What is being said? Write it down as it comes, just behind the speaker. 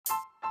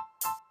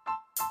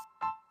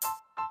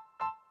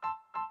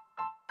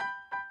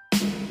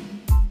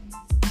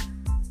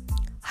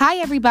Hi,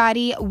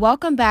 everybody.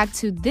 Welcome back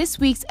to this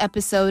week's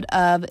episode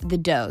of The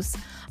Dose.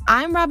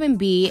 I'm Robin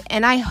B.,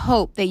 and I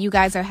hope that you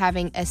guys are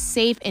having a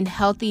safe and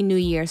healthy new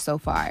year so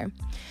far.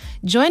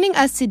 Joining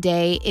us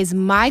today is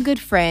my good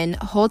friend,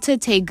 Holta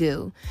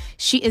Tegu.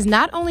 She is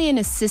not only an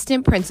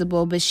assistant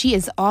principal, but she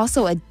is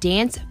also a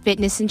dance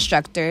fitness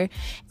instructor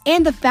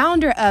and the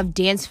founder of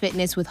Dance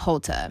Fitness with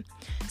Holta.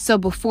 So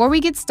before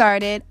we get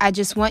started, I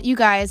just want you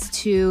guys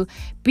to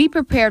be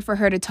prepared for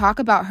her to talk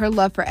about her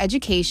love for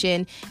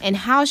education and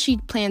how she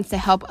plans to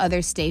help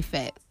others stay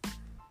fit.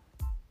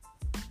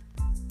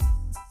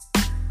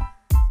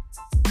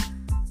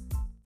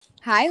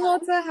 Hi,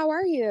 Holta. How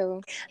are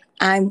you?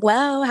 I'm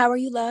well. How are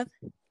you, love?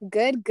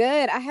 Good,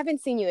 good. I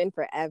haven't seen you in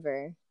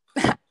forever.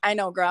 I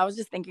know, girl. I was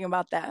just thinking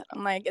about that.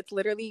 I'm like, it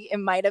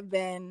might have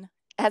been,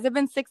 has it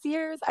been 6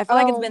 years? I feel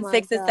like it's been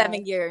 6 to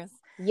 7 years.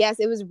 Yes,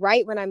 it was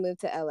right when I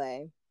moved to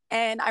LA.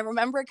 And I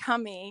remember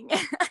coming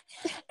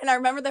and I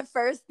remember the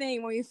first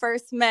thing when we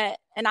first met,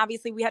 and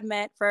obviously we had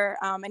met for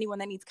anyone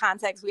that needs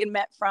context. We had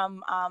met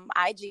from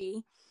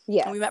IG.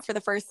 Yeah. And we met for the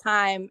first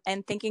time,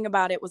 and thinking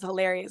about it was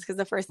hilarious because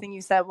the first thing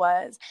you said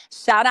was,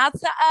 shout out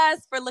to us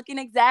for looking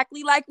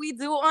exactly like we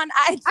do on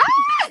IG.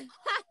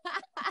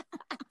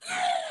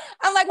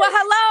 I'm like, well,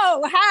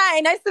 hello. Hi.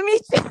 Nice to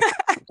meet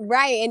you.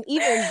 Right. And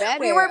even better.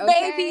 We were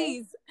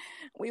babies.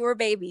 We were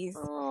babies.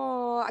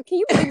 Oh, can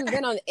you believe we've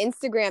been on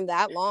Instagram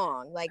that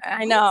long? Like,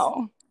 I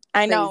know.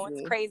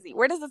 It's crazy.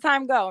 Where does the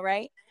time go,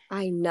 right?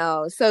 I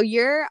know. So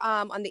you're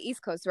on the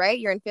East Coast, right?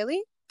 You're in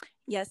Philly?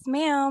 Yes,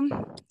 ma'am.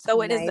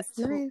 So it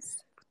is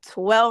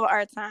 12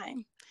 our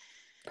time.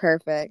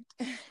 Perfect.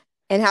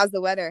 And how's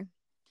the weather?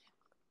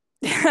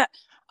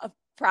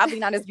 Probably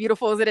not as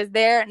beautiful as it is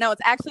there. No,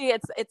 it's actually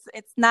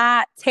it's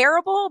not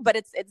terrible, but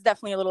it's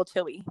definitely a little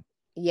chilly.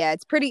 Yeah,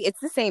 it's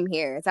the same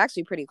here. It's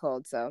actually pretty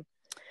cold, so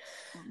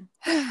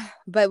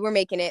but we're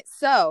making it.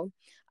 So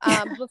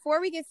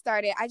before we get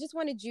started, I just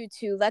wanted you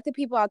to let the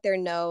people out there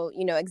know,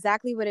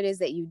 exactly what it is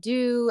that you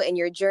do and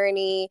your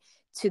journey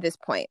to this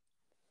point.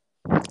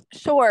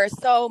 Sure.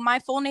 So my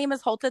full name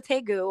is Holta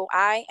Tegu.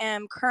 I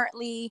am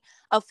currently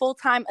a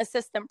full-time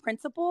assistant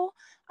principal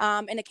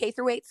in a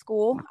K-8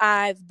 school.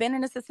 I've been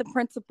an assistant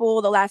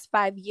principal the last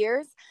 5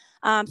 years.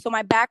 So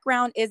my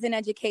background is in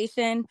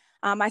education.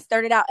 I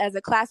started out as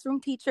a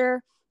classroom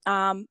teacher,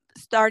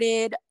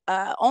 started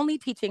only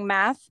teaching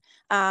math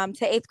to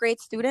 8th grade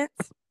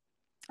students.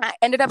 I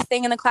ended up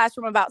staying in the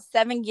classroom about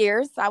 7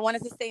 years. I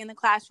wanted to stay in the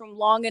classroom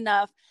long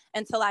enough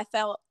until I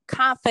felt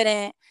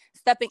confident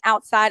stepping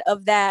outside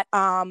of that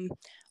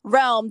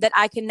realm that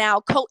I can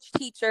now coach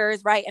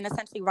teachers, right, and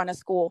essentially run a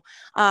school.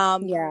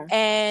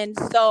 And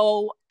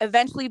so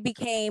eventually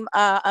became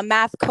a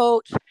math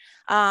coach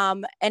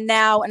and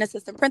now an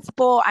assistant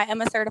principal. I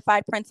am a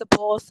certified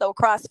principal, so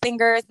cross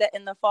fingers that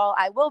in the fall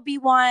I will be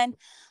one.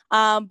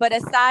 But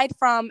aside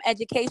from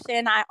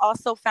education, I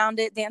also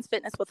founded Dance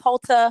Fitness with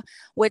Holta,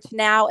 which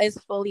now is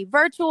fully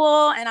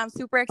virtual, and I'm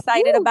super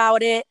excited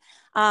about it.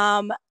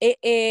 It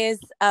is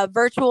a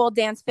virtual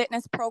dance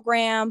fitness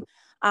program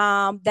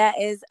that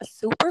is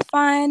super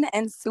fun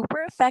and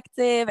super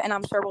effective, and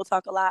I'm sure we'll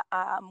talk a lot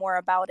more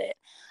about it.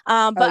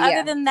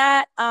 Other than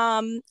that,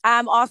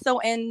 I'm also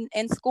in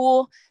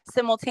school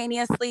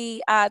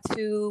simultaneously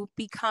to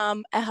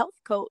become a health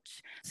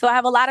coach. So I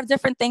have a lot of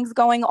different things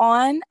going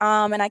on,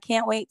 and I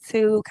can't wait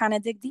to kind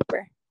of dig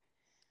deeper.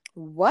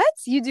 What?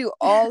 You do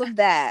all of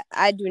that?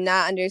 I do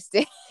not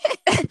understand.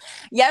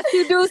 Yes,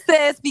 you do,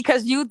 sis,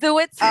 because you do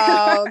it too.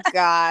 Oh,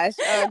 gosh.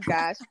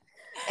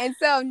 And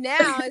so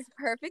now is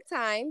perfect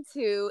time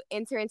to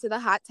enter into the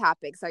hot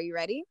topics. Are you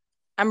ready?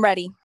 I'm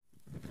ready.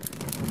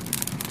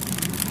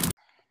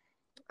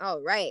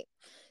 All right.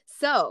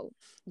 So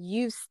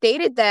you've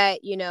stated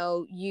that,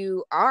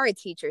 you are a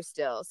teacher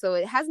still. So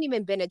it hasn't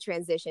even been a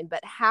transition,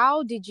 but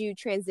how did you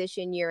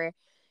transition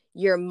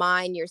your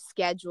mind, your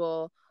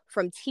schedule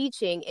from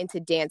teaching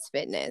into dance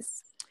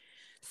fitness?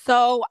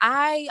 So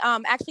I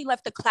actually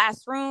left the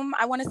classroom,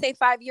 I want to say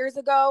 5 years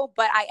ago,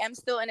 but I am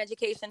still in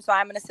education. So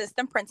I'm an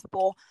assistant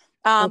principal.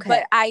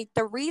 But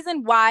the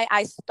reason why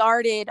I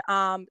started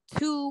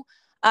to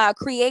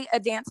create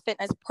a dance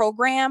fitness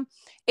program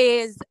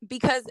is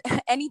because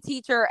any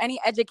teacher,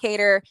 any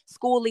educator,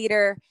 school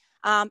leader,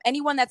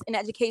 anyone that's in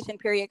education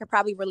period could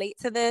probably relate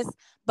to this,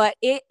 but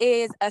it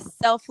is a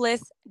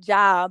selfless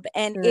job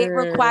and it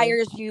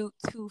requires you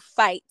to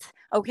fight.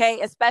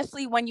 Okay.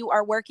 Especially when you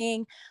are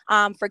working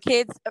for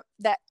kids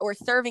or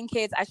serving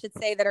kids, I should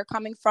say, that are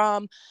coming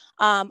from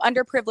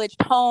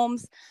underprivileged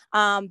homes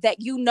that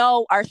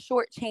are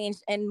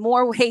shortchanged in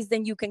more ways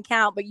than you can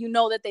count, but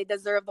that they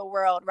deserve the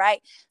world.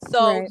 Right.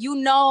 So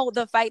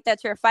the fight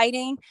that you're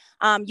fighting,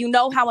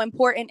 how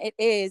important it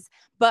is,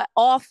 but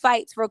all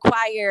fights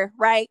require,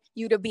 right,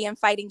 you to be in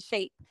fighting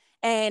shape.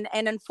 And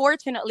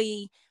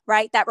unfortunately,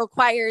 right, that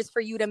requires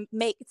for you to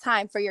make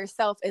time for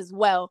yourself as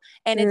well.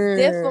 And it's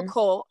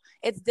difficult.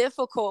 it's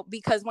difficult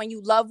because when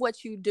you love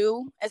what you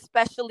do,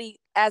 especially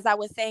as I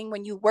was saying,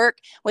 when you work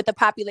with the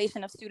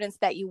population of students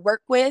that you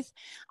work with,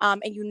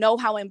 and you know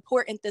how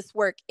important this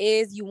work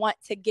is, you want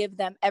to give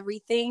them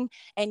everything,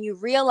 and you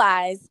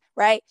realize,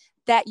 right,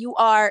 that you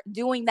are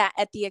doing that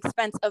at the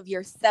expense of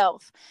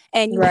yourself.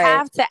 And you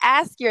have to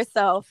ask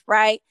yourself,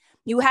 right?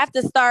 You have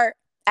to start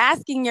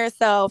asking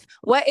yourself,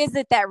 what is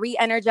it that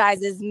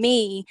re-energizes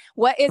me?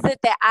 What is it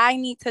that I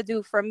need to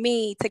do for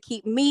me to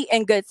keep me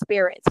in good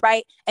spirits,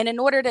 right? And in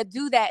order to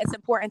do that, it's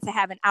important to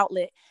have an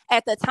outlet.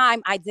 At the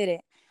time, I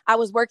didn't. I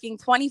was working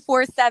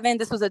 24/7.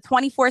 This was a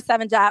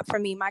 24/7 job for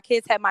me. My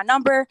kids had my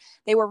number.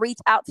 They would reach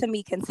out to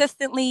me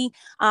consistently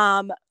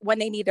when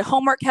they needed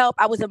homework help.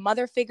 I was a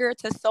mother figure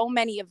to so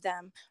many of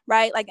them,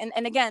 right? Like,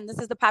 and again, this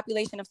is the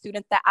population of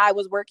students that I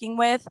was working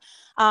with.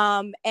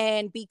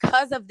 And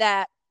because of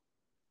that,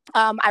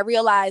 I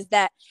realized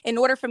that in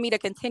order for me to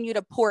continue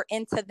to pour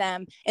into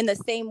them in the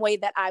same way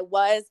that I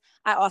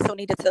also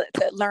needed to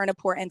learn to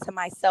pour into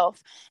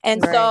myself.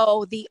 And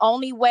so the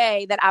only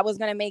way that I was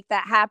going to make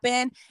that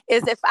happen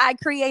is if I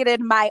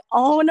created my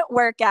own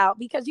workout,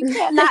 because you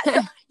can't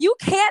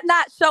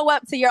not show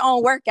up to your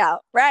own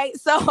workout, right?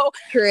 So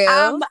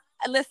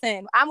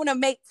listen, I'm going to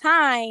make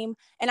time,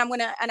 and I'm going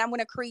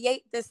to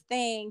create this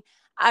thing,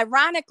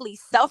 ironically,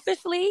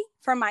 selfishly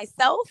for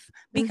myself,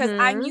 because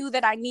I knew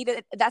that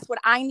that's what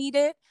I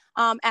needed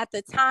at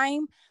the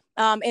time,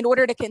 in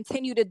order to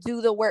continue to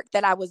do the work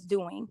that I was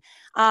doing.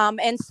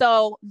 And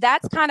so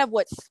that's kind of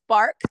what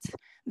sparked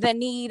the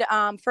need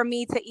for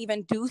me to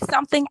even do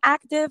something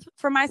active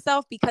for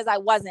myself, because I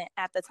wasn't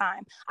at the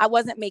time. I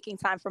wasn't making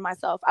time for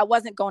myself. I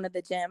wasn't going to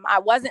the gym. I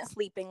wasn't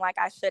sleeping like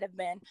I should have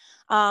been.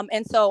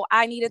 And so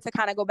I needed to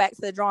kind of go back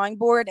to the drawing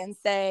board and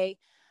say,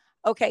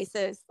 okay,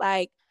 sis,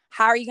 like,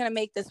 how are you going to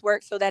make this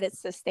work so that it's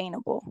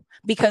sustainable?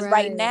 Because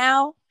right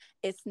now,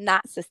 it's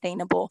not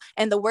sustainable.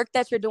 And the work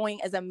that you're doing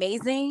is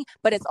amazing,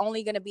 but it's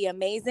only going to be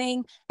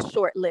amazing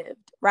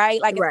short-lived, right?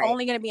 Like, it's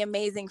only going to be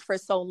amazing for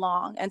so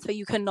long until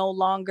you can no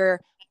longer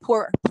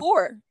pour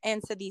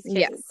into these kids.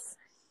 Yes.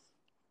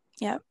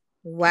 Yep.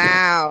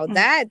 Wow.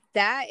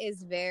 That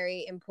is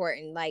very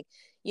important. Like,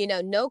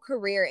 no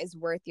career is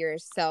worth your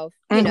self,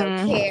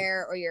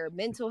 care or your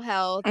mental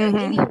health or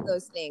any of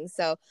those things.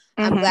 So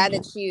I'm glad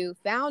that you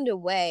found a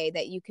way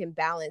that you can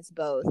balance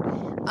both.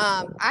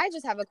 I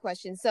just have a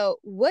question. So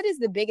what is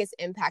the biggest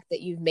impact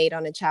that you've made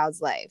on a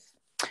child's life,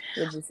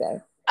 would you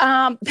say?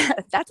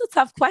 That's a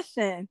tough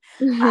question.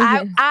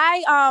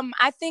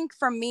 I think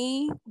for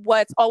me,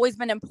 what's always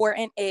been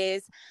important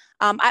is,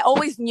 I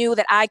always knew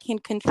that I can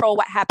control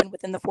what happened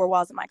within the four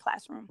walls of my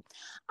classroom.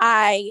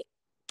 I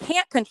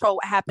can't control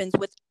what happens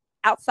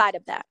outside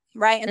of that,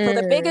 right? And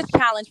so the biggest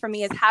challenge for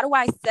me is, how do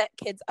I set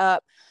kids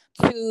up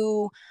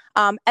to,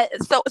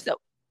 so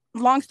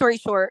long story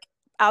short,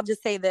 I'll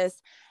just say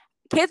this.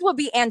 Kids will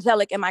be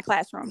angelic in my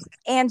classroom.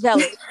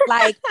 Angelic.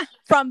 Like,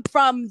 from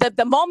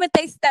the moment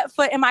they step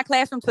foot in my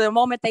classroom to the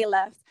moment they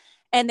left.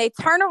 And they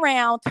turn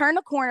around, turn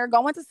the corner,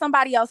 go into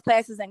somebody else's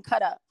classes and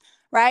cut up.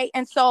 Right.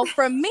 And so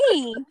for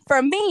me,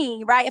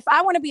 right, if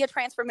I want to be a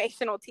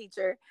transformational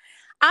teacher,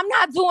 I'm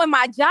not doing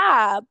my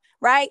job,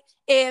 right,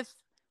 if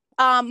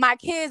my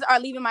kids are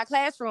leaving my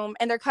classroom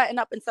and they're cutting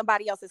up in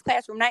somebody else's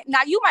classroom.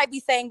 Now, you might be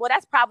saying, well,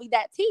 that's probably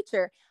that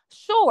teacher.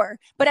 Sure.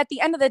 But at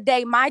the end of the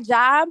day, my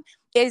job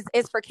is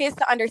for kids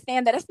to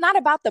understand that it's not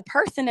about the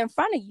person in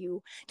front of you.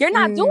 You're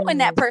not doing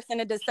that person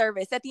a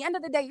disservice. At the end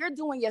of the day, you're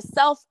doing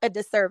yourself a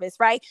disservice,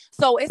 right?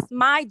 So it's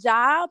my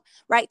job,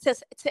 right, to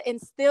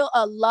instill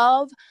a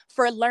love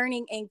for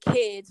learning in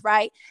kids,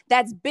 right,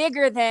 that's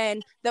bigger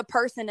than the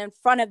person in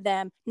front of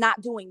them not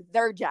doing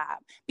their job.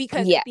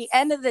 Because at the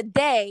end of the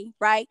day,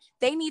 right,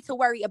 they need to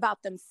worry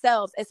about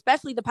themselves,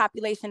 especially the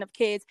population of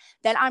kids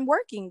that I'm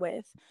working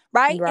with,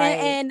 right?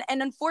 And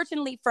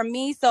unfortunately for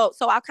me, so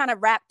I'll kind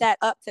of wrap that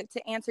up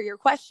to answer your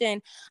question.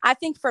 I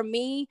think for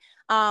me,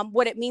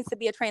 what it means to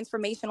be a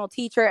transformational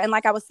teacher, and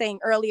like I was saying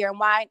earlier, and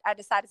why I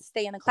decided to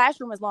stay in the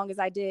classroom as long as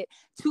I did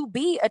to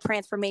be a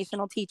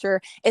transformational teacher,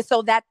 is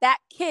so that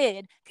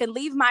kid can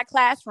leave my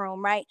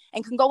classroom, right,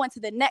 and can go into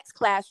the next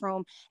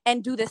classroom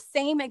and do the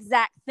same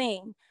exact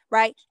thing,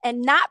 right?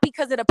 And not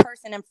because of the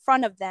person in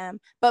front of them,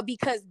 but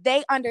because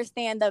they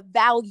understand the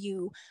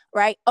value,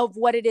 right, of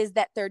what it is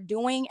that they're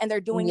doing, and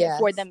they're doing it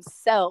for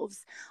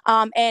themselves.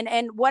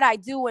 And what I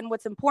do, and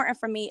what's important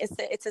for me, is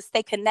to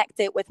stay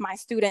connected with my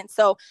students.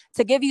 So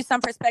to give you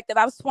some perspective,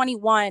 I was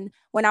 21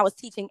 when I was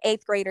teaching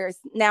 8th graders.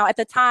 Now, at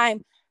the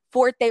time,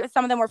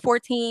 some of them were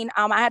 14.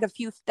 I had a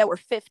few that were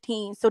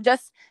 15. So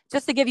just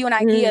to give you an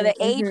idea, the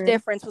age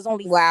difference was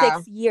only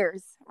 6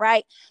 years,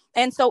 right?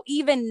 And so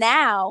even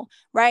now,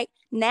 right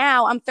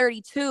now, I'm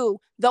 32.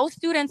 those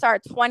students are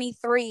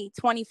 23,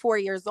 24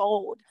 years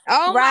old.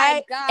 Oh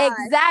right? my God.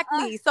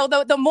 Exactly. So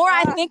the more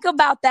I think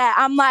about that,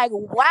 I'm like,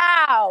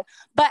 wow.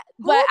 But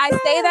I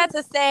say that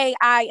to say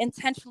I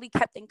intentionally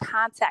kept in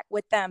contact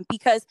with them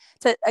because,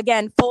 to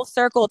again, full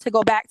circle, to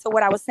go back to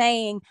what I was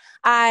saying,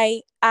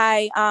 I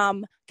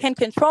can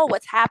control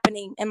what's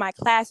happening in my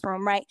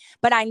classroom, right?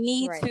 But I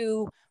need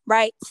to,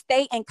 right,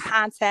 stay in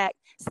contact,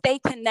 stay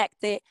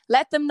connected,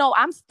 let them know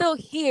I'm still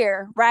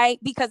here, right?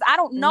 Because I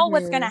don't know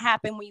what's going to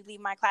happen when you leave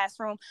my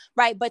classroom,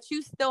 right? But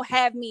you still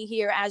have me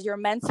here as your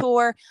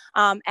mentor,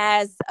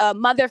 as a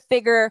mother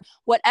figure,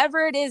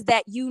 whatever it is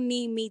that you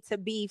need me to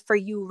be for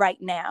you right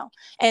now.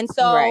 And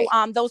so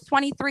those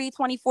 23,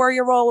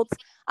 24-year-olds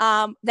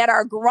that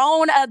are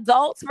grown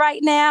adults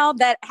right now,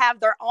 that have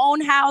their own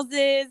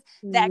houses,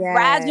 that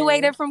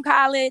graduated from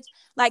college,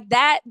 like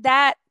that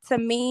to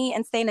me,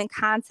 and staying in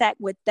contact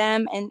with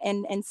them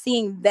and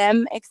seeing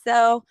them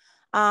excel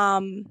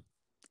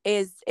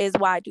is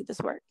why I do this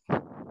work.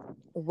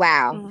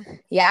 Wow.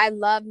 Yeah, I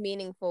love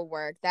meaningful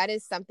work. That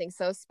is something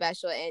so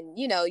special. And,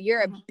 you know,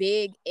 you're a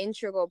big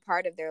integral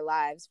part of their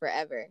lives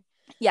forever.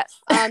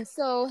 Yes.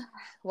 So,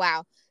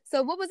 wow.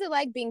 So what was it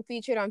like being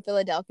featured on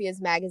Philadelphia's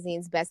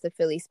Magazine's Best of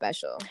Philly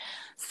special?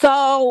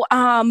 So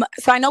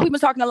I know we've been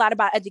talking a lot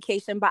about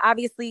education, but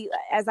obviously,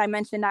 as I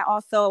mentioned, I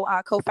also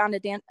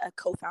founded,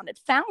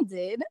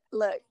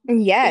 look,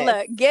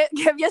 give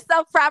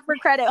yourself proper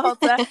credit,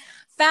 Holta.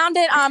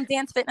 Founded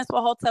Dance Fitness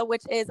with Holta,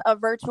 which is a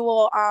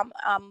virtual,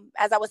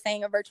 as I was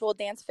saying, a virtual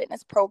dance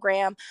fitness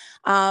program.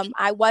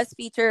 I was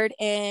featured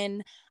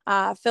in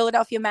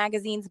Philadelphia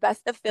Magazine's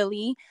Best of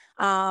Philly,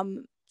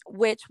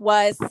 which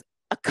was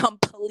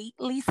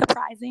completely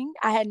surprising.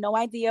 I had no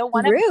idea.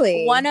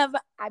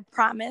 I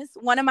promise,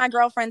 one of my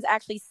girlfriends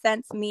actually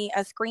sent me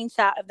a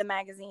screenshot of the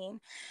magazine,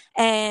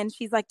 and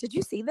she's like, "Did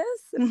you see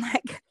this?" And I'm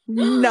like,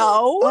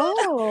 "No."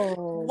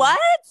 What?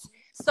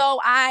 So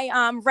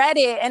I read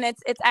it, and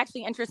it's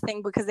actually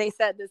interesting because they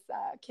said this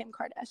Kim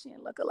Kardashian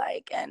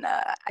lookalike, and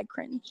I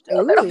cringed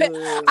a little bit.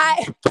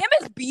 Kim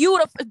is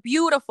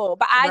beautiful,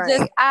 but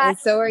and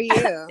so are you.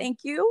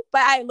 Thank you,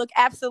 but I look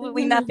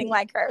absolutely nothing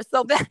like her.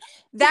 So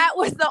that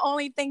was the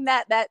only thing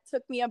that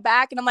took me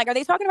aback, and I'm like, are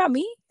they talking about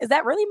me? Is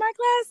that really my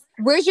class?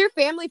 Where's your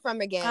family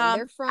from again?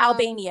 They're from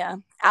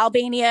Albania,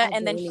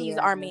 and then she's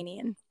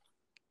Armenian.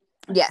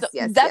 Yes,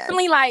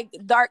 definitely like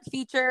dark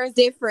features,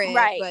 different,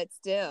 right? But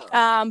still,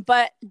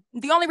 but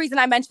the only reason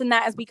I mentioned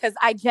that is because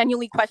I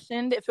genuinely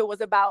questioned if it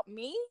was about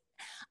me.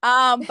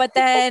 But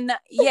then,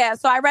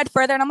 so I read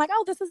further, and I'm like,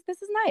 oh, this is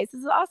nice.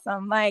 This is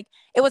awesome. Like,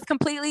 it was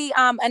completely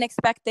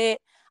unexpected.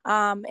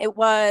 It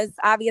was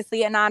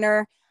obviously an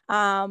honor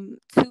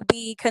to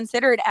be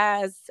considered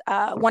as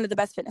one of the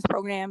best fitness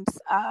programs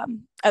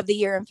of the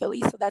year in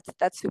Philly. So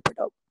that's super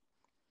dope.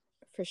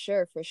 For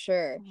sure.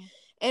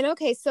 And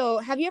okay, so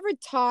have you ever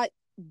taught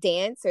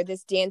dance or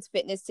this dance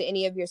fitness to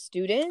any of your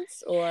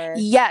students? Or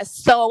yes,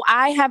 so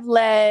I have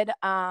led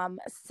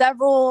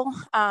several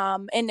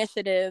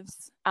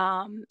initiatives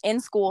in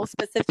school,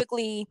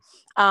 specifically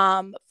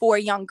for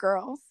young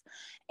girls.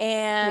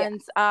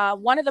 And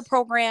one of the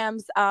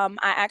programs I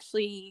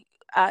actually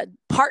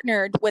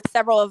partnered with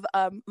several of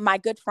my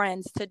good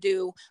friends to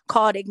do,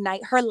 called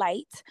Ignite Her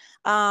Light.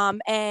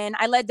 And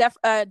I led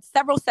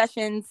several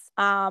sessions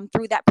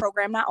through that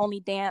program, not only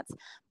dance,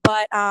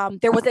 but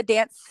there was a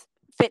dance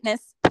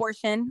fitness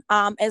portion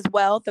as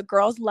well. The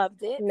girls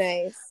loved it.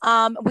 Nice.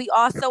 We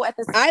also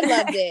I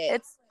loved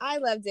it. I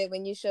loved it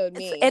when you showed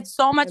me. It's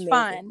so much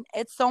fun.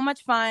 It's so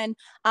much fun.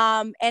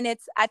 And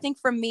I think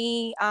for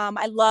me,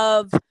 I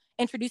love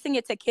introducing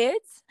it to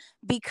kids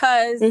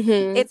because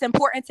it's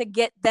important to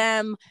get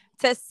them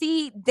to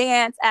see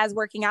dance as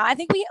working out. I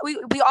think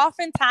we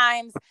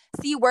oftentimes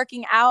see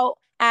working out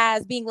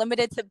as being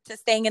limited to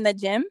staying in the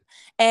gym,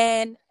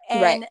 and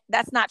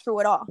that's not true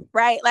at all,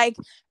 right? Like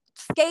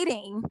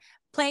skating,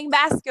 playing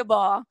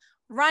basketball,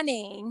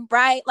 running,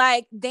 right?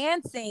 Like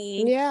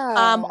dancing,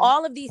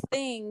 all of these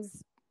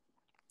things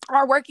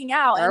are working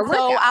out. And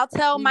so I'll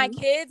tell my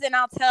kids, and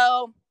I'll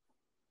tell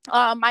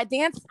my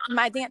dance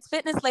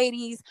fitness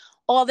ladies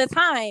all the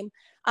time,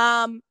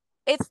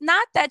 it's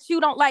not that you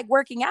don't like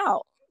working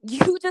out.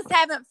 You just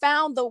haven't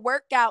found the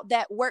workout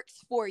that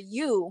works for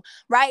you,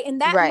 right? And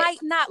that might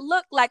not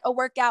look like a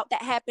workout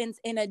that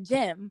happens in a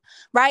gym,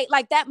 right?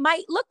 Like that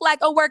might look like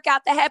a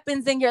workout that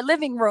happens in your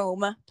living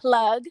room,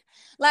 plug.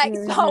 Like,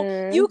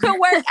 so you can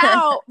work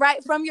out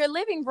right from your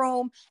living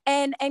room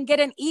and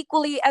get an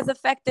equally as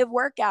effective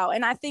workout.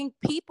 And I think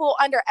people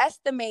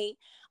underestimate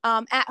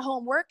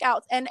at-home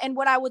workouts. And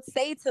what I would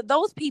say to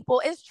those people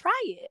is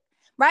try it.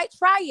 Right?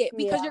 Try it,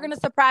 because you're going to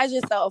surprise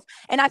yourself.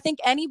 And I think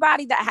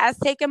anybody that has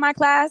taken my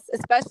class,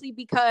 especially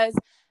because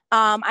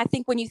I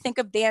think when you think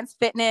of dance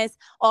fitness,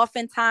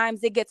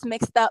 oftentimes it gets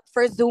mixed up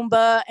for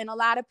Zumba, and a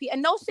lot of people,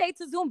 and no shade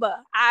to Zumba.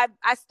 I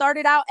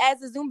started out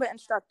as a Zumba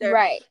instructor.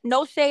 Right.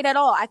 No shade at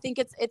all. I think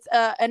it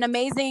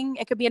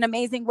could be an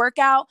amazing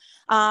workout.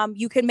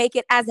 You can make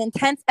it as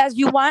intense as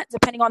you want,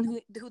 depending on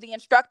who the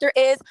instructor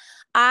is.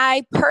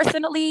 I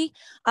personally,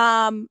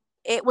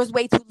 it was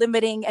way too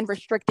limiting and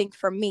restricting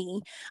for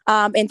me,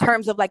 in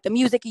terms of like the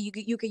music you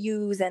could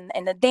use, and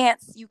the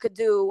dance you could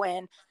do,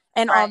 and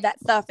all Right. that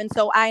stuff. And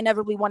so I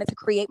never really wanted to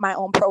create my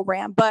own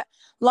program. But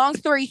long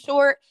story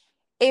short,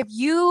 if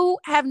you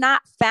have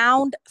not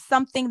found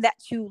something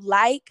that you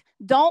like,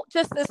 don't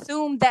just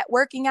assume that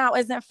working out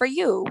isn't for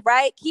you,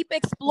 right? Keep Right.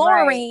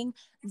 exploring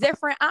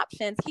different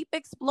options. Keep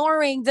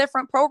exploring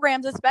different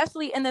programs,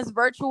 especially in this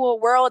virtual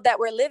world that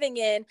we're living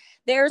in.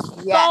 There's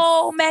Yes.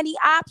 so many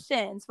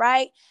options,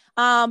 right?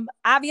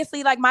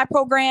 Obviously, like, my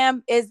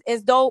program is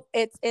dope.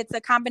 It's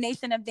a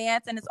combination of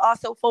dance, and it's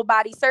also full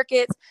body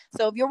circuits.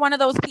 So if you're one of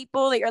those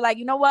people that you're like,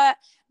 you know what,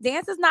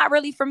 dance is not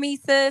really for me,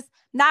 sis,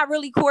 not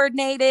really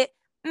coordinated,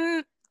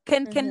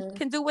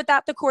 can do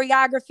without the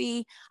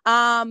choreography.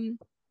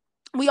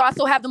 We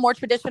also have the more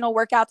traditional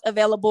workouts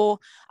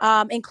available,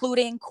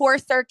 including core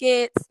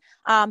circuits,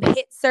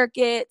 hit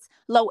circuits,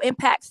 low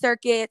impact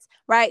circuits,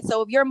 right?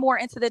 So if you're more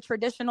into the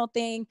traditional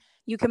thing,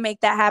 you can make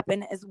that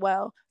happen as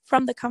well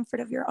from the comfort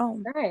of your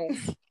own. Right.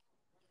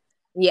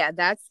 Yeah,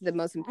 that's the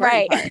most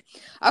important part.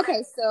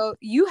 Okay, so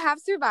you have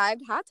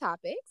survived Hot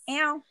Topics.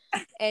 Ow.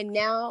 And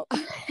now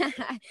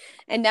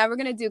we're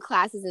going to do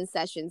classes and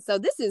sessions. So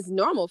this is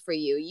normal for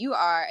you. You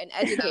are an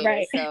educator.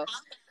 Right. So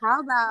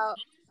how about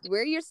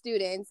we're your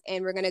students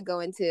and we're going to go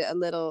into a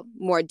little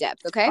more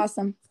depth, okay?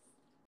 Awesome.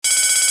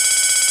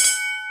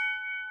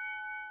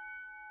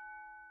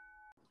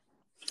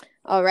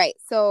 All right.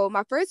 So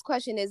my first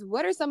question is,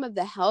 what are some of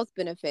the health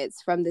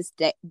benefits from this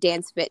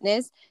dance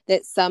fitness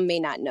that some may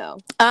not know?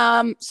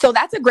 So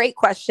that's a great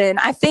question.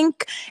 I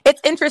think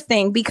it's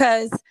interesting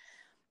because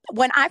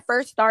when I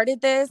first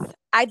started this,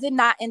 I did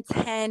not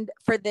intend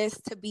for this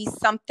to be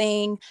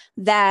something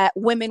that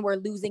women were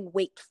losing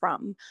weight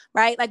from,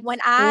 right? Like, when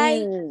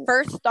I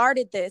first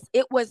started this,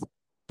 it was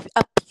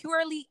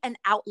purely an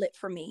outlet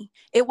for me.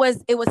 It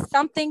was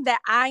something that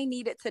I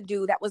needed to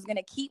do that was going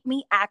to keep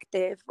me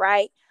active,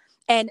 right?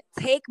 And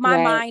take my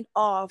mind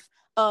off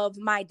of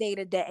my day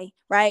to day,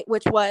 right?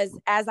 Which was,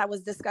 as I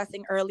was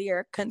discussing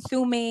earlier,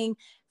 consuming,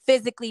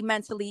 physically,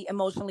 mentally,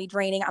 emotionally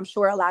draining. I'm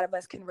sure a lot of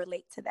us can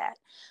relate to that,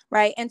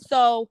 right? And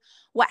so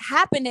what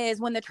happened is,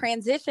 when the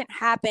transition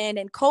happened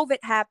and COVID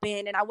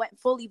happened and I went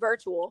fully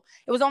virtual,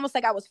 it was almost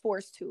like I was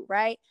forced to,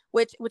 right?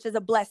 Which is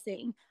a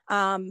blessing,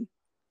 that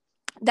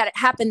it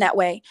happened that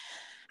way.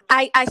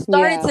 I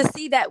started to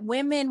see that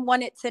women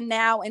wanted to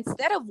now,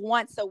 instead of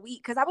once a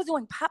week, because I was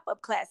doing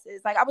pop-up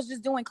classes, like I was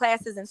just doing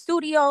classes in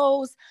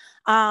studios,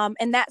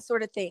 and that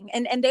sort of thing.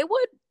 And they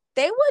would,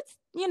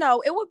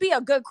 it would be a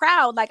good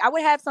crowd. Like, I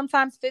would have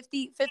sometimes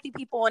 50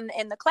 people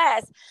in the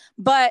class,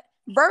 but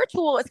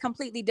virtual is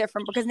completely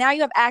different because now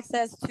you have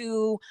access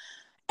to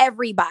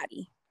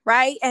everybody,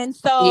 right? And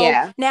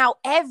so now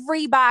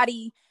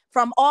everybody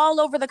from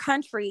all over the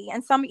country,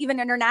 and some even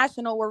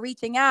international, were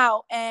reaching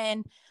out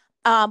and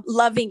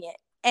loving it,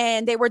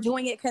 and they were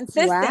doing it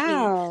consistently.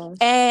 Wow.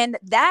 And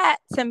that,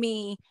 to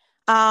me,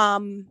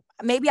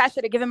 maybe I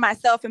should have given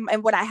myself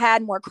and what I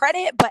had more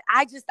credit, but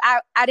I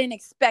didn't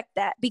expect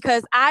that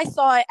because I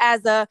saw it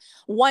as a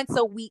once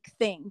a week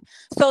thing.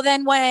 So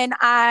then when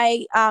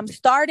I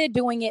started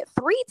doing it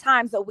 3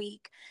 times a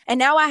week, and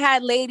now I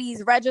had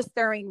ladies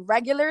registering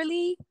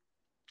regularly,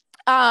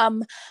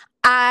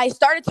 I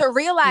started to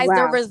realize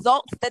the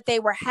results that they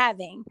were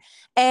having.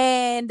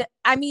 And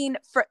I mean,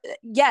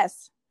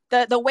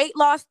 the weight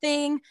loss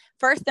thing,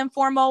 first and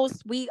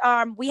foremost, we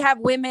have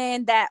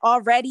women that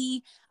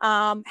already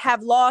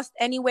have lost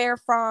anywhere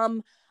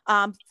from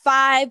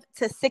 5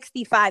 to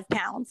 65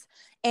 pounds,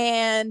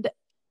 and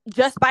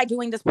just by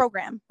doing this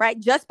program, right?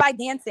 Just by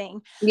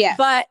dancing. Yeah.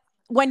 But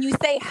when you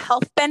say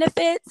health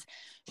benefits,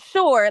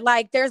 sure,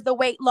 like, there's the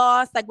weight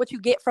loss, like what you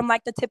get from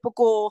like the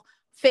typical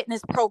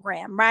fitness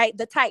program, right?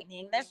 The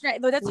tightening,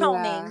 the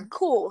toning,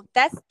 cool.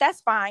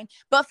 That's fine.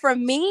 But for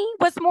me,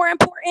 what's more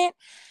important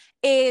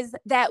is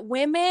that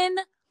women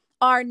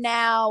are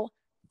now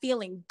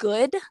feeling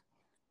good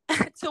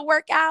to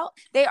work out.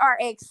 They are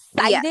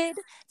excited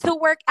to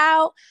work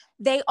out.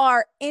 They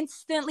are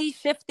instantly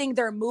shifting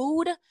their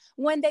mood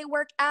when they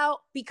work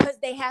out because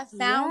they have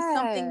found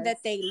something that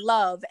they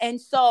love.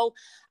 And so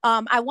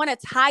I want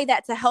to tie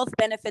that to health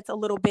benefits a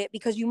little bit,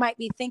 because you might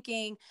be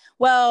thinking,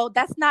 well,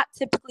 that's not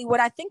typically what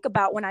I think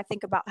about when I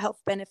think about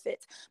health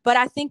benefits. But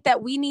I think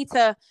that we need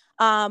to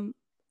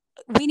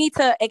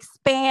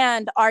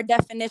expand our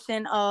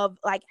definition of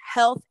like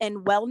health and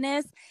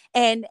wellness,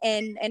 and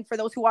for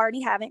those who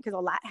already haven't, because a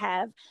lot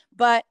have,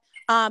 but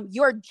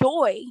your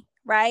joy,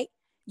 right?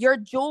 Your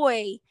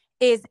joy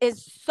is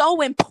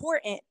so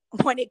important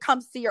when it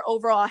comes to your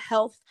overall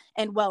health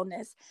and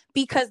wellness,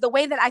 because the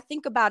way that I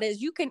think about it is,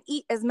 you can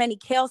eat as many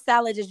kale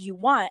salads as you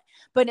want,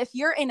 but if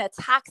you're in a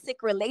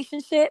toxic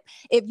relationship,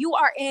 if you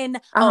are in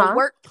a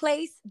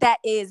workplace that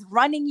is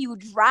running you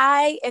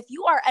dry, if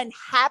you are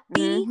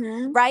unhappy,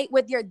 right,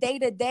 with your day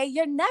to day,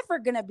 you're never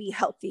going to be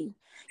healthy.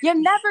 You're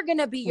never going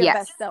to be your Yes.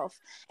 best self.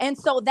 And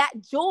so that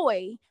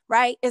joy,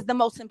 right, is the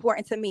most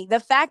important to me. The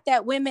fact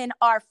that women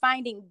are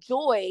finding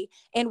joy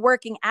in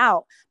working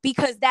out,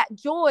 because that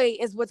joy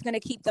is what's going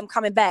to keep them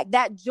coming back.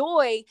 That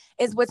joy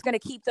is what's going to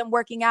keep them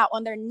working out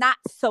on their not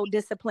so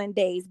disciplined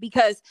days.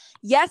 Because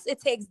yes, it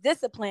takes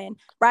discipline,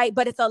 right?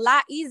 But it's a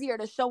lot easier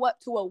to show up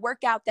to a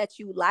workout that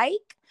you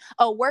like,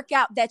 a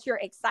workout that you're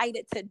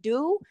excited to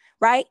do,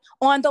 right,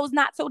 on those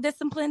not so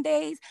disciplined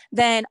days,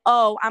 than,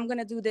 oh, I'm going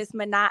to do this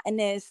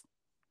monotonous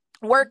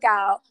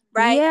workout,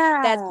 right?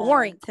 Yeah. That's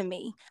boring to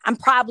me. I'm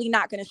probably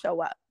not going to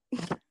show up.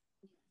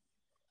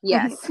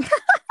 Yes.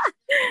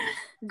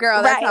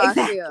 Girl, that's right, how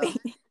exactly. I feel.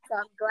 So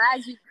I'm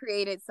glad you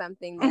created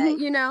something that,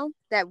 you know,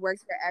 that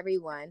works for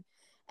everyone.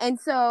 And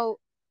so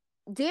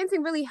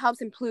dancing really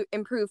helps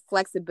improve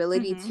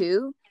flexibility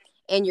too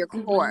in your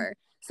core.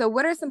 So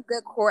what are some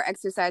good core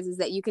exercises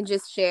that you can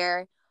just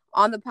share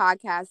on the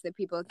podcast that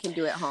people can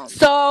do at home?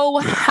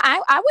 So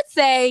I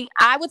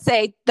would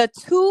say the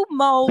two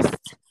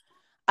most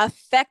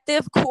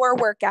effective core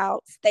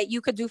workouts that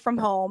you could do from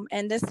home,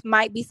 and this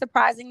might be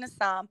surprising to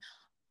some,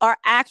 are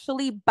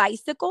actually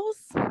bicycles.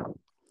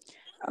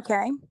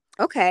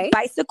 Okay.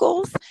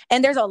 Bicycles.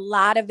 And there's a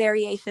lot of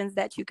variations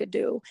that you could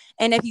do.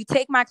 And if you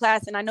take my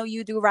class, and I know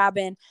you do,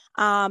 Robin,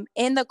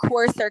 in the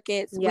core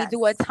circuits, we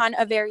do a ton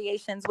of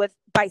variations with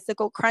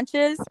bicycle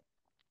crunches.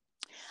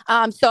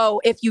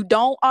 So if you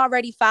don't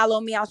already follow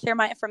me, I'll share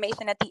my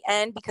information at the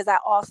end, because I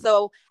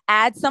also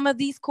add some of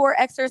these core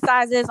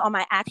exercises on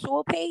my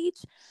actual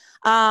page.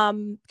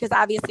 Because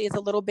obviously it's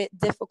a little bit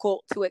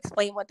difficult to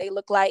explain what they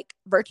look like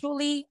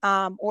virtually,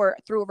 or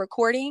through a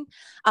recording.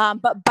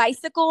 But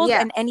bicycles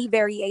and any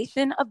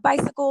variation of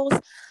bicycles.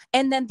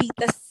 And then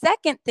the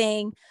second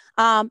thing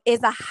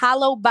is a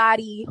hollow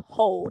body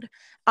hold.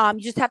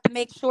 You just have to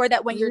make sure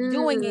that when you're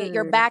doing it,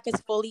 your back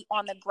is fully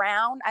on the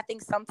ground. I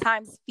think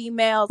sometimes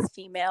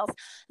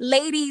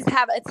ladies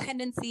have a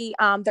tendency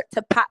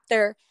to pop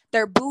their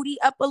booty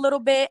up a little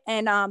bit,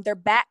 and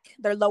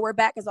their lower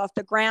back is off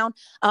the ground.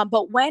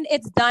 But when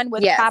it's done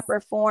with proper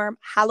form,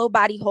 hollow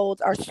body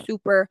holds are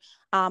super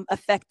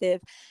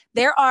effective.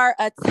 There are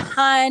a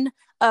ton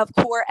of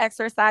core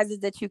exercises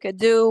that you could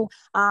do.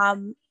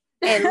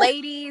 And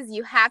ladies,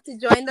 you have to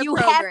join the program. You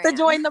have to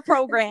join the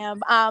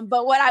program.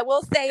 But what I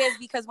will say is,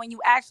 because when you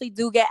actually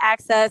do get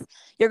access,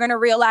 you're going to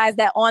realize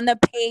that on the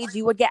page,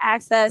 you would get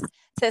access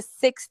to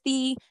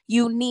 60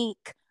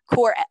 unique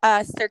core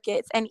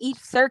circuits. And each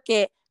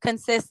circuit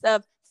consists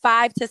of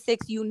 5 to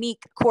 6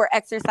 unique core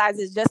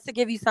exercises, just to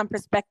give you some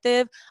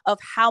perspective of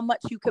how much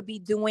you could be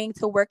doing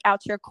to work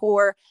out your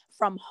core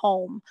from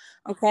home.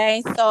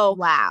 Okay. So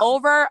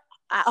over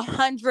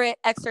 100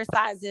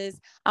 exercises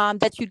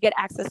that you'd get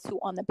access to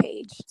on the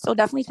page. So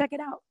definitely check it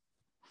out.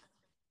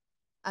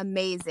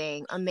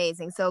 Amazing.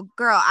 So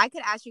girl, I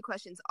could ask you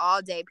questions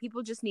all day.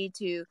 People just need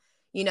to,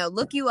 you know,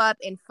 look you up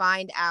and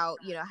find out,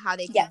 you know, how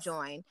they can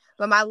join.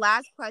 But my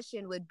last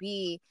question would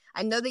be,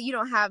 I know that you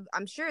don't have,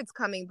 I'm sure it's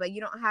coming, but you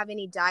don't have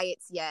any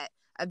diets yet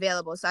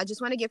available. So I just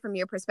want to get from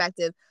your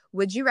perspective,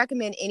 would you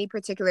recommend any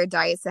particular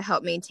diets to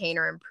help maintain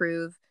or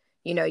improve,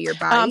 you know, your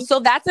body? So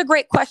that's a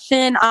great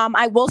question.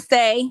 I will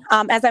say,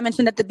 as I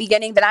mentioned at the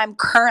beginning, that I'm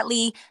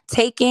currently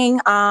taking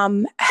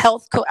I'm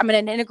in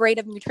an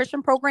integrative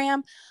nutrition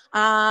program,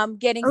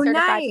 getting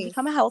certified to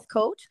become a health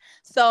coach.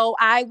 So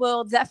I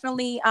will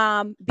definitely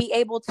be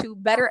able to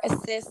better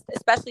assist,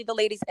 especially the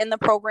ladies in the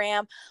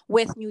program,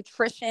 with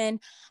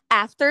nutrition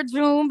after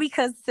June,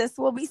 because sis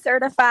will be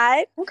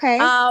certified. Okay.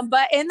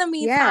 But in the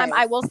meantime,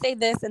 I will say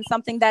this, and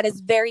something that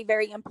is very,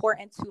 very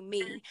important to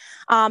me.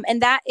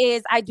 And that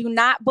is, I do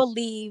not believe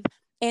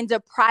in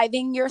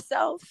depriving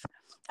yourself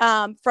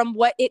from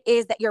what it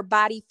is that your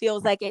body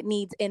feels like it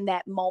needs in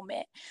that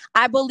moment.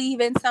 I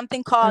believe in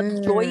something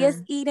called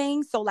joyous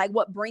eating. So like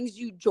what brings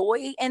you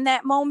joy in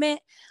that moment,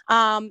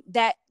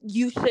 that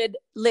you should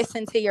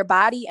listen to your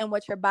body and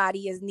what your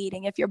body is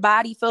needing. If your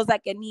body feels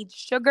like it needs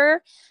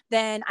sugar,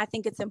 then I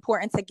think it's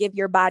important to give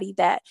your body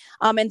that.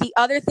 And the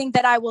other thing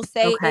that I will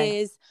say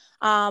is,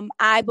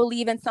 I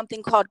believe in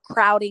something called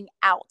crowding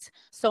out.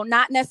 So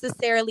not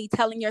necessarily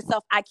telling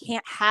yourself, I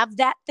can't have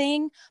that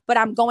thing, but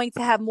I'm going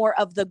to have more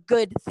of the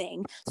good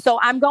thing. So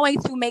I'm going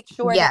to make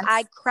sure that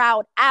I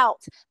crowd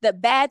out the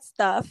bad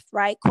stuff,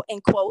 right,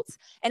 in quotes,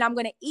 and I'm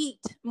going to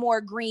eat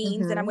more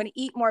greens, and I'm going to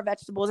eat more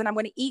vegetables, and I'm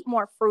going to eat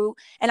more fruit,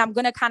 and I'm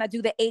going to kind of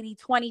do the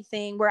 80-20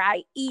 thing, where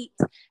I eat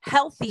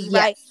healthy,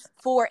 right,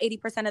 for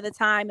 80% of the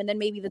time, and then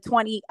maybe the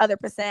 20 other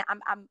percent,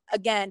 I'm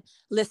again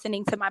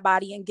listening to my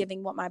body and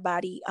giving my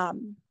body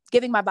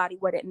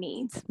what it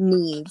needs.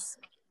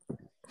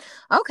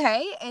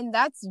 Okay, and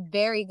that's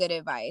very good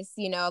advice.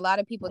 You know, a lot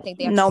of people think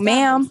they have to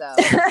starve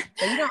themselves,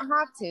 but you don't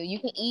have to. You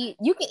can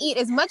eat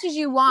as much as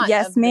you want.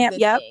 Yes, ma'am.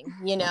 Thing,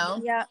 you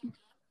know. Yeah.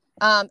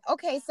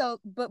 Okay, so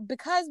but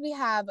because we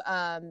have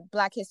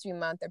Black History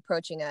Month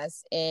approaching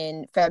us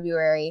in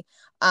February,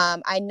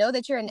 I know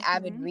that you're an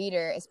avid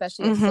reader,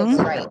 especially of civil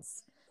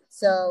rights.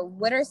 So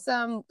what are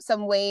some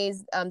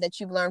ways that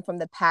you've learned from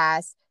the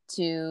past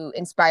to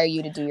inspire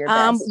you to do your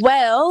best?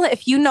 Well,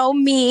 if you know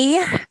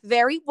me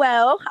very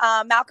well,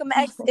 Malcolm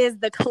X is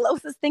the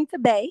closest thing to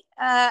Bay.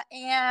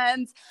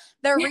 And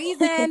the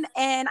reason,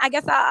 and I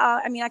guess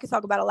I could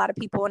talk about a lot of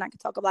people and I could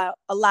talk about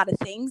a lot of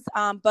things.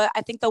 But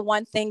I think the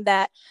one thing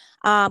that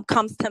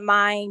comes to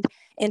mind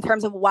in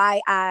terms of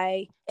why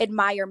I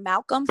admire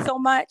Malcolm so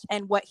much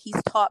and what he's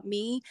taught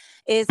me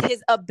is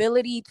his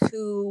ability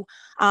to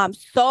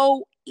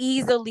so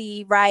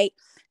easily, right,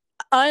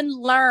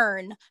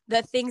 unlearn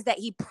the things that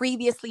he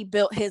previously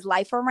built his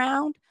life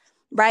around,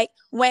 right?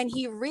 When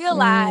he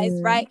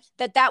realized, right,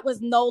 that was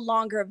no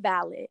longer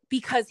valid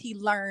because he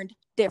learned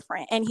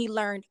different and he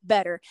learned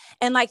better.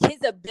 And like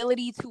his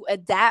ability to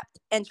adapt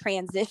and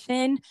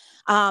transition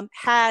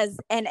has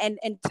and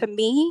to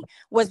me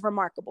was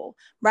remarkable,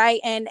 right?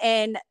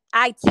 And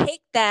I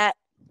take that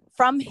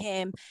from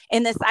him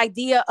in this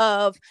idea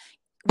of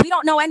we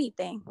don't know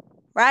anything,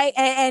 right?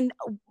 And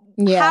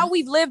how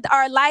we've lived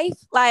our life,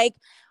 like,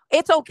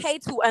 it's okay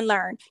to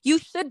unlearn. You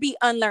should be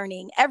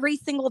unlearning every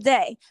single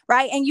day,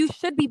 right? And you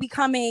should be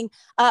becoming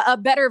a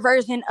better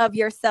version of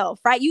yourself,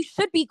 right? You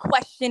should be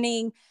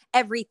questioning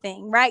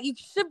everything, right? You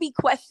should be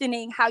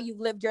questioning how you've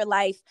lived your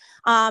life.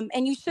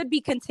 And you should be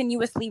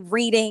continuously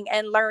reading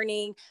and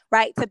learning,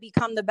 right, to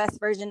become the best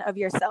version of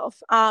yourself.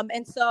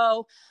 And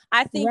so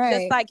I think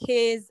just like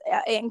his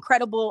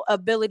incredible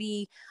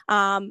ability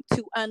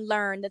to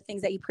unlearn the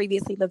things that he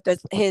previously lived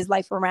his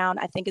life around,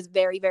 I think is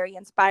very, very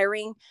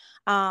inspiring.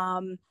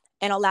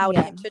 And allowed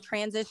him to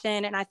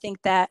transition. And I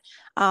think that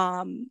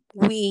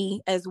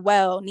we as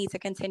well need to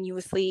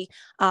continuously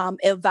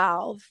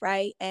evolve,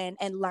 right? And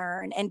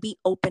learn and be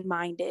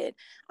open-minded.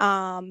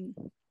 And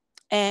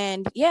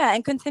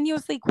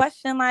continuously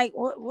question, like,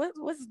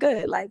 what's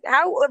good? Like,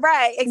 how,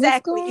 right,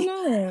 exactly. What's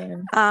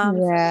going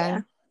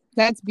on?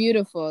 That's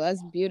beautiful.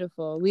 That's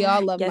beautiful. We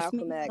all love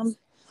Malcolm X.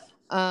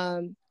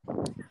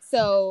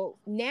 So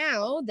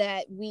now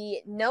that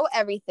we know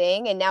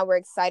everything and now we're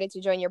excited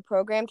to join your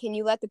program, can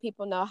you let the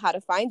people know how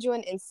to find you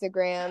on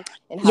Instagram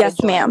and how to join?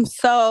 Yes, ma'am.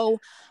 So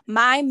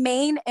my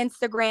main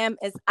Instagram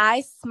is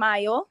I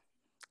Smile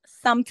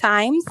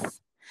Sometimes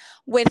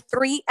with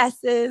 3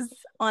 S's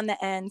on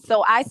the end.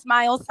 So I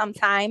Smile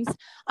Sometimes.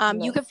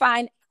 You can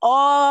find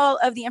all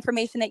of the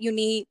information that you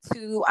need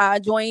to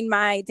join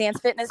my dance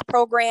fitness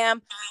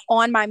program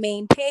on my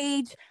main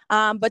page.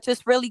 But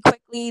just really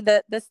quickly,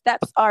 the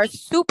steps are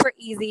super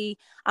easy.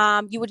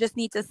 You would just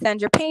need to send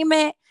your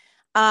payment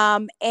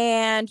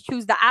and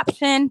choose the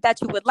option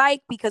that you would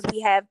like, because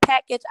we have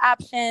package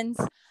options,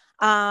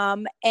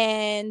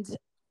 and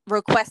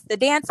request the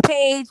dance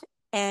page,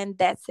 and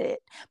that's it.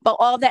 But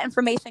all that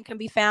information can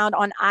be found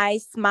on I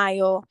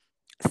Smile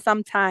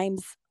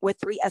Sometimes with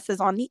 3 S's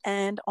on the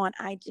end on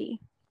IG.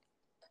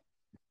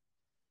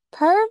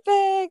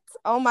 Perfect.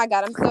 Oh my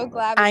God, I'm so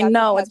glad we got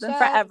know to it's been up.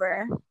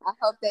 forever. I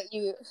hope that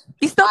you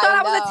still thought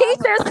I was a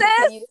teacher, sis.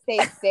 Continue to stay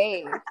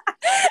safe.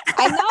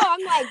 I know.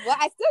 I'm like, well,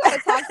 I still got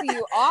to talk to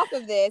you off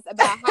of this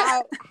about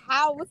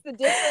how what's the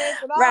difference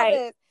and all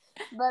this.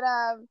 But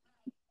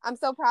I'm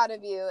so proud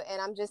of you,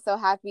 and I'm just so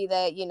happy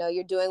that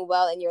you're doing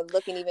well and you're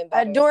looking even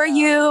better. Adore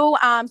you.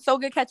 So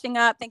good catching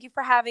up. Thank you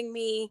for having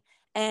me,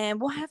 and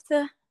we'll have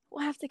to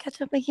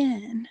catch up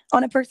again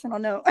on a personal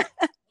note.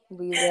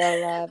 We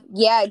will.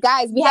 Yeah,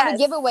 guys, we have a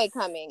giveaway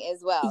coming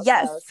as well.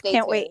 Yes, so stay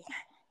can't tuned. Wait.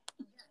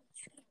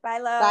 Bye,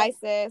 love. Bye,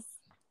 sis.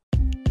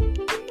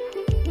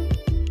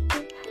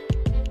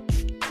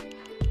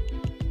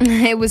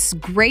 It was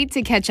great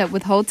to catch up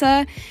with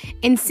Holta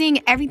and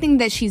seeing everything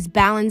that she's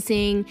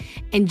balancing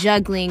and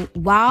juggling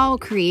while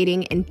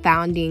creating and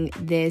founding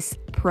this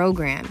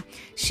program.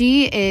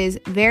 She is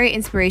very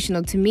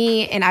inspirational to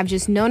me, and I've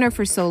just known her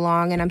for so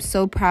long, and I'm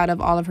so proud of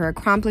all of her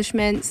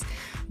accomplishments.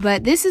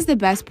 But this is the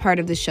best part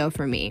of the show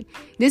for me.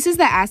 This is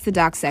the Ask the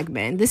Doc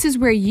segment. This is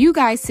where you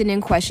guys send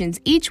in questions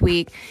each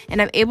week,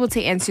 and I'm able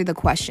to answer the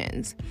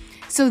questions.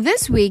 So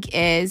this week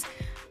is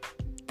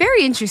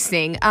very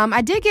interesting.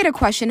 I did get a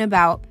question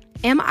about,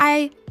 am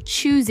I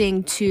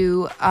choosing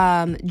to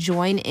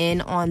join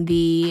in on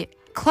the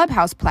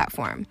Clubhouse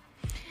platform?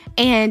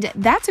 And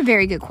that's a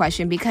very good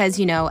question because,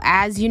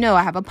 as you know,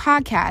 I have a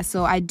podcast.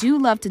 So I do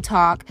love to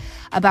talk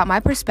about my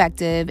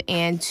perspective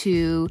and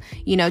to,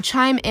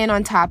 chime in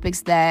on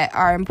topics that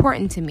are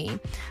important to me.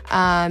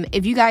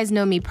 If you guys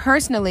know me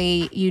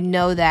personally, you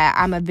know that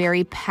I'm a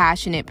very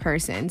passionate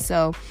person.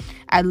 So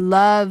I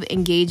love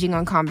engaging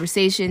on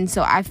conversations.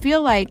 So I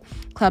feel like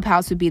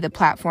Clubhouse would be the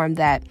platform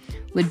that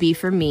would be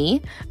for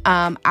me.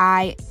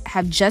 I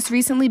have just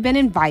recently been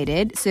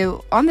invited.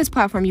 So on this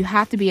platform, you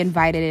have to be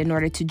invited in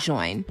order to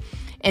join.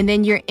 And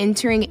then you're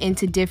entering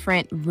into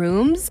different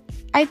rooms,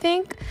 I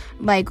think.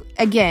 Like,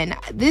 again,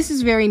 this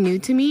is very new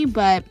to me,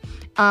 but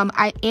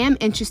I am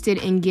interested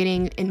in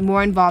getting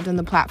more involved in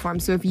the platform.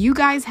 So if you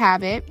guys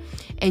have it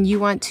and you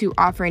want to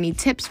offer any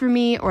tips for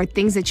me or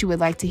things that you would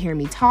like to hear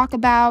me talk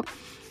about,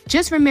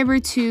 just remember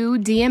to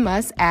DM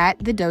us at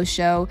The Dose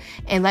Show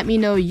and let me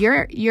know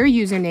your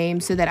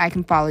username so that I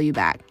can follow you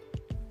back.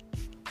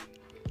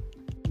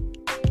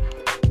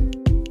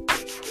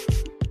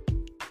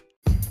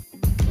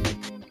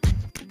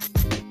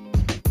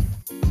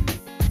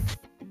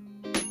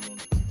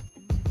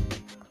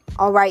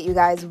 All right, you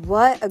guys,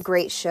 what a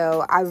great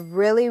show. I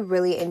really,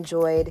 really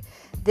enjoyed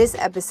this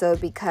episode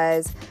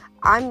because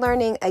I'm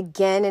learning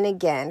again and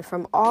again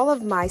from all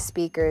of my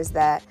speakers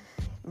that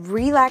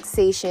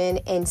relaxation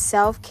and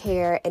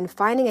self-care and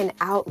finding an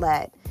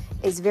outlet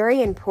is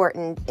very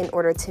important in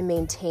order to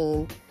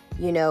maintain,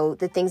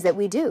 the things that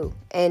we do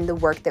and the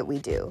work that we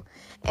do.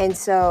 And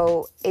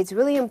so it's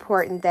really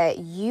important that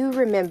you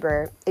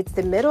remember it's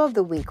the middle of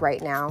the week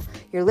right now.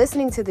 You're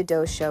listening to The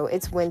Dose Show.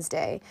 It's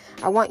Wednesday.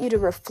 I want you to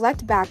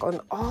reflect back on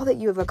all that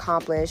you have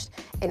accomplished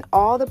and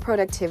all the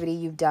productivity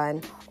you've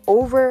done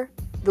over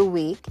the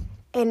week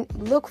and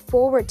look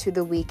forward to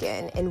the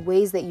weekend in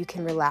ways that you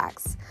can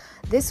relax.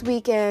 This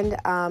weekend,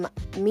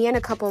 me and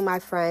a couple of my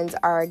friends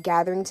are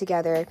gathering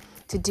together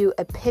to do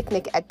a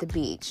picnic at the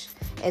beach.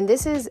 And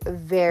this is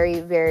very,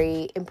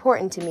 very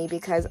important to me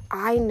because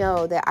I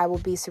know that I will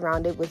be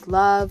surrounded with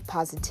love,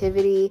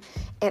 positivity,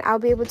 and I'll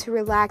be able to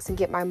relax and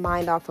get my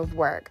mind off of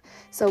work.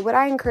 So what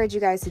I encourage you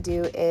guys to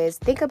do is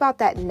think about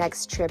that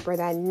next trip or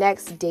that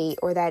next date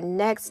or that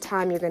next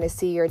time you're going to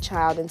see your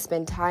child and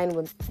spend time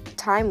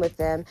with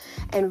them,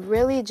 and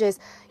really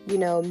just,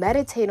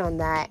 meditate on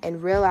that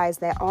and realize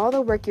that all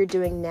the work you're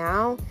doing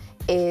now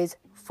is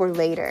for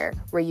later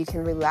where you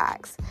can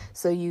relax.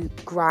 So you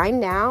grind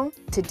now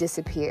to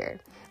disappear.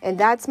 And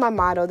that's my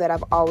motto that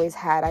I've always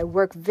had. I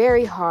work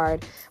very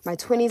hard. My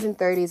 20s and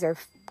 30s are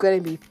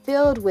going to be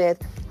filled with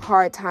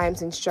hard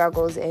times and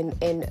struggles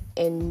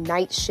and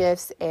night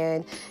shifts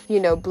and,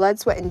 blood,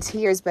 sweat, and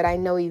tears. But I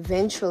know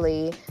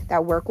eventually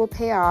that work will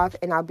pay off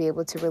and I'll be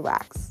able to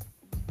relax.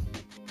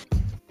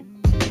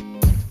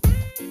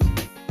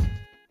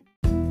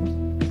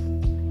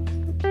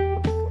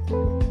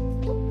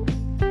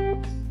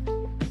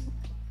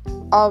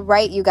 All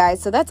right, you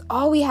guys. So that's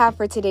all we have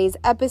for today's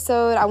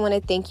episode. I want to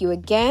thank you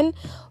again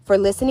for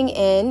listening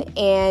in.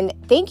 And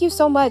thank you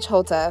so much,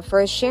 Holta,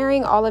 for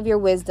sharing all of your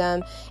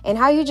wisdom and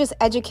how you just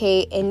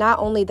educate in not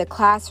only the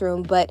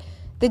classroom, but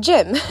the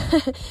gym.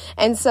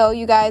 And so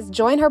you guys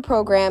join her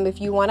program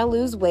if you want to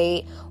lose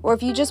weight or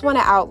if you just want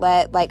an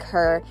outlet like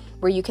her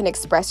where you can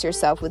express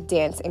yourself with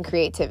dance and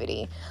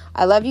creativity.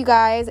 I love you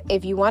guys.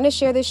 If you want to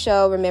share this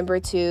show,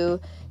 remember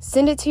to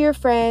send it to your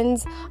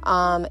friends,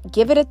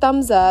 give it a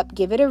thumbs up,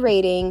 give it a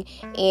rating,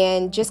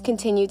 and just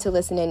continue to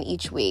listen in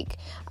each week.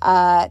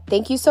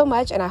 Thank you so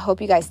much, and I hope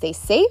you guys stay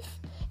safe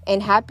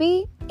and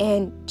happy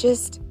and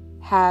just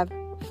have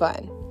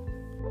fun.